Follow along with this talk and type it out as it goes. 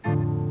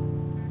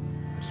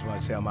just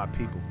want to tell my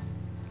people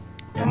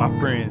and my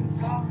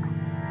friends,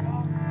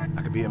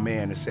 I could be a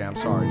man and say I'm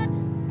sorry.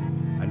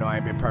 I know I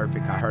ain't been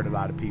perfect. I hurt a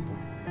lot of people.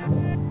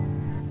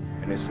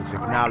 And it's an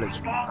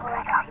acknowledgement.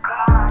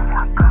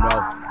 You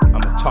know,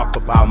 I'ma talk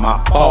about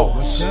my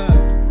faults.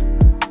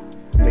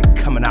 They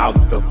coming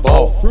out the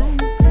vault.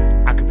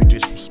 I could be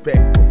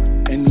disrespectful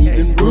and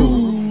even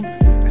rude.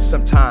 And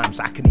sometimes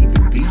I can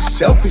even be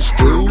selfish,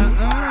 dude.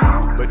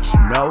 But you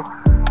know,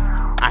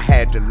 I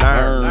had to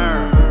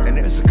learn. And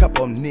there's a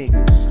couple of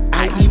niggas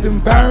I even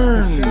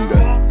burned.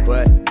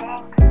 But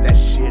that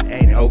shit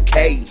ain't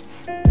okay.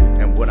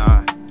 And what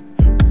I'm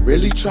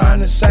really trying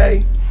to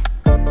say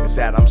is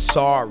that I'm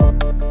sorry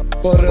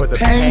for the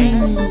pain.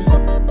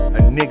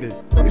 A nigga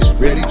is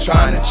really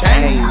trying to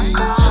change.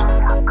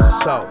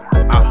 So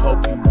I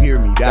hope you hear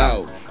me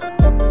though.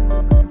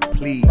 And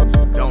please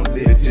don't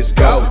let this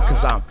go,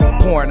 cause I'm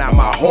pouring out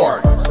my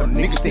heart. Some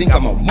niggas think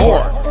I'm a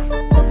mark,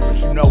 but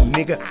you know,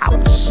 nigga, I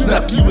would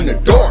snuff you in the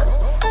dark.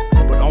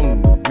 But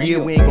on the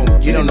real, we ain't gon'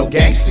 get on no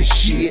gangster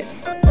shit.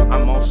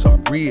 I'm on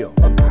some real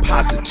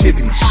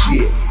positivity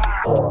shit.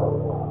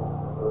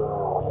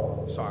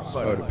 Sorry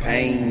for the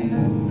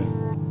pain.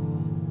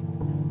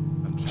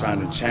 I'm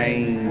trying to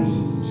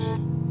change.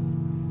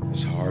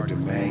 It's hard to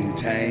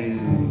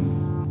maintain.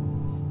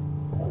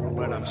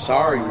 But I'm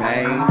sorry,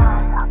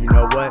 man. You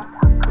know what?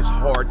 It's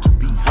hard to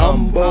be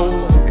humble.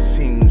 It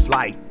seems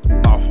like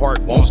my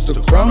heart wants to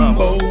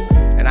crumble.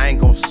 And I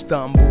ain't gon'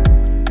 stumble.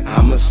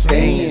 I'ma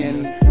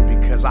stand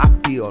because I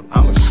feel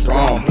I'm a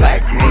strong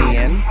black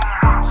man.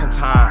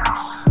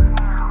 Sometimes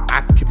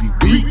I could be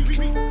weak.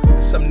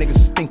 And some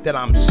niggas think that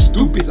I'm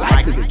stupid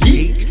like a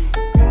geek.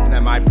 And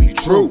that might be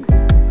true.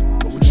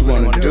 But what you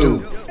wanna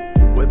do?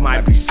 What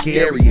might be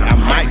scary, I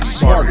might be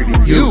smarter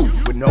than you.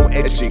 With no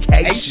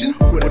education,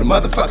 with a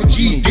motherfucking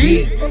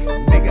GED.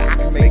 Nigga, I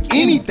can make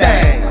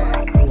anything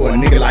for a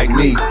nigga like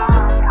me.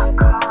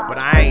 But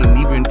I ain't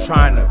even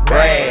trying to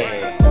brag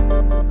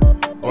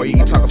or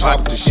even talk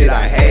about the shit I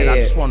had. I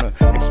just wanna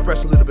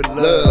express a little bit of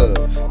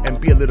love and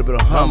be a little bit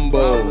of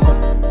humble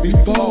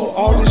before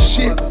all this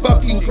shit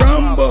fucking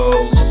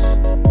crumbles.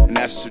 And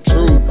that's the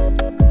truth.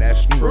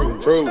 That's true.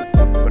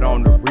 But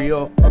on the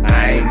real,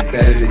 I ain't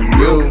better than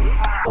you.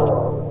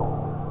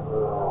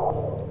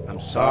 I'm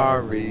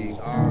sorry.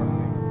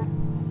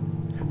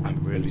 I'm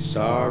really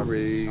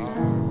sorry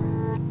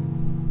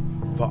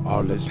for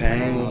all this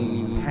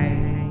pain.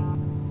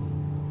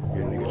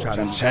 Your nigga try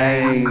to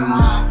change.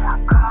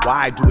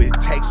 Why do it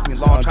takes me a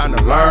long time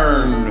to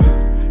learn?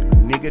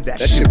 Nigga, that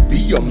should be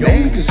your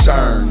main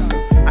concern.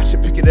 I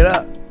should pick it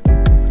up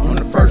on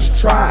the first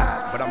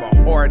try. But I'm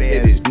a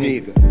hard-headed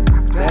nigga.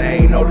 That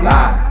ain't no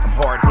lie. I'm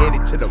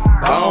hard-headed to the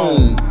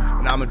bone.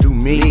 And I'ma do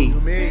me.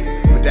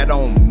 But that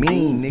don't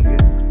mean, nigga,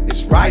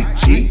 it's right,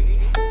 G.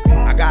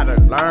 I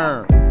gotta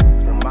learn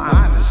from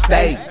my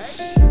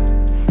mistakes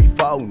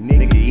before,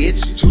 nigga,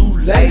 it's too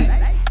late.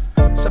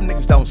 Some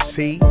niggas don't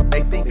see,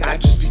 they think I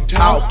just be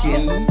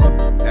talking.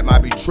 That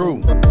might be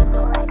true,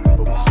 but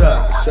what's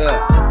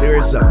up? There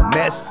is a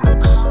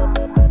message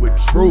with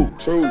truth.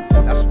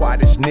 That's why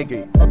this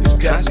nigga is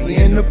constantly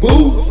in the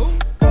booth.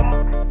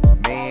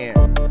 Man,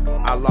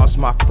 I lost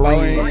my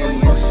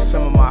friends,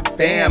 some of my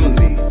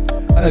family.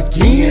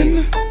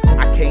 Again,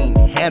 I can't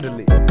handle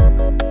it.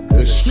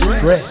 The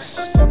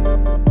stress.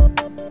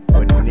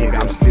 But nigga,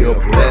 I'm still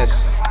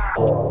blessed.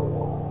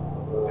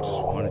 I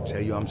just wanna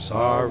tell you I'm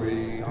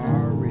sorry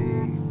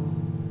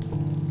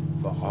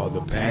for all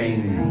the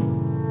pain.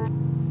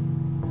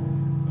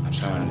 I'm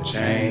trying to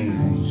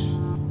change,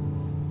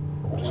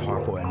 but it's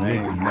hard for a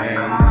nigga,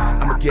 man.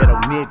 I'm a ghetto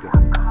nigga,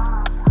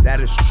 that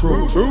is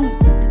true.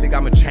 You think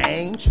I'ma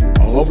change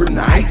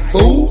overnight,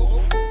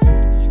 fool?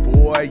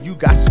 Boy, you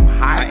got some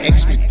high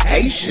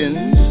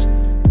expectations.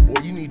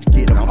 Boy, you need to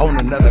get on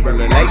another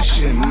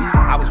relation.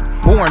 I was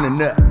born a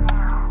nut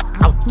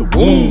out the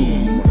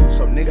womb.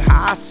 So nigga,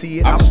 how I see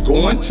it, I was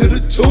going to the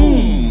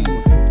tomb.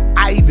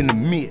 I even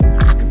admit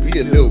I could be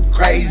a little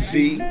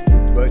crazy,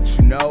 but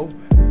you know,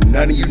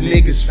 none of you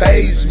niggas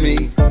faze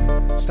me.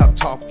 Stop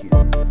talking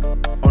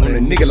on a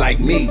nigga like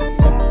me.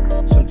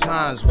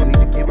 Sometimes we need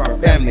to give our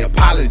family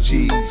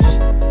apologies,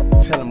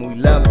 tell them we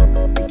love them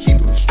and keep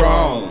them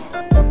strong.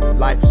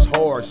 Life is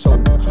hard, so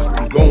keep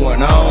them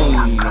going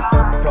on.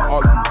 For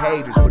all you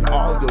haters with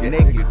all your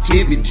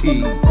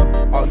negativity,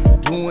 all you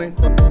doing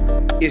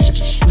is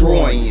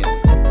destroying,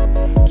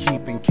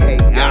 keeping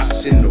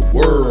chaos in the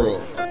world.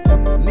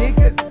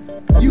 Nigga,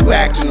 you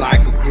acting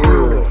like a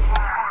girl.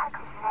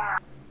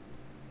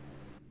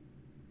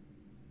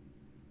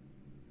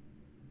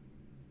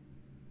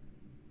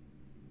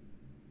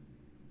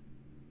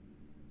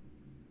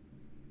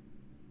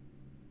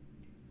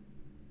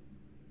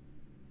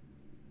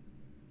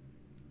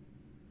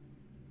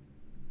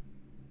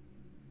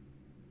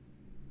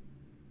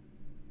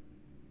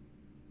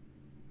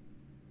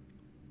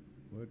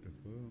 What the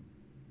fuck?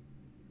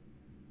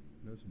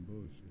 That's some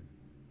bullshit.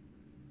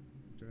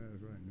 Get your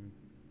ass right, man.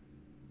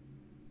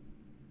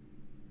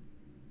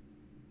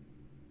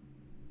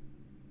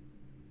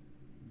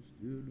 You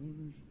still doing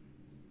this?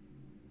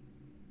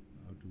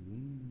 Out the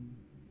womb.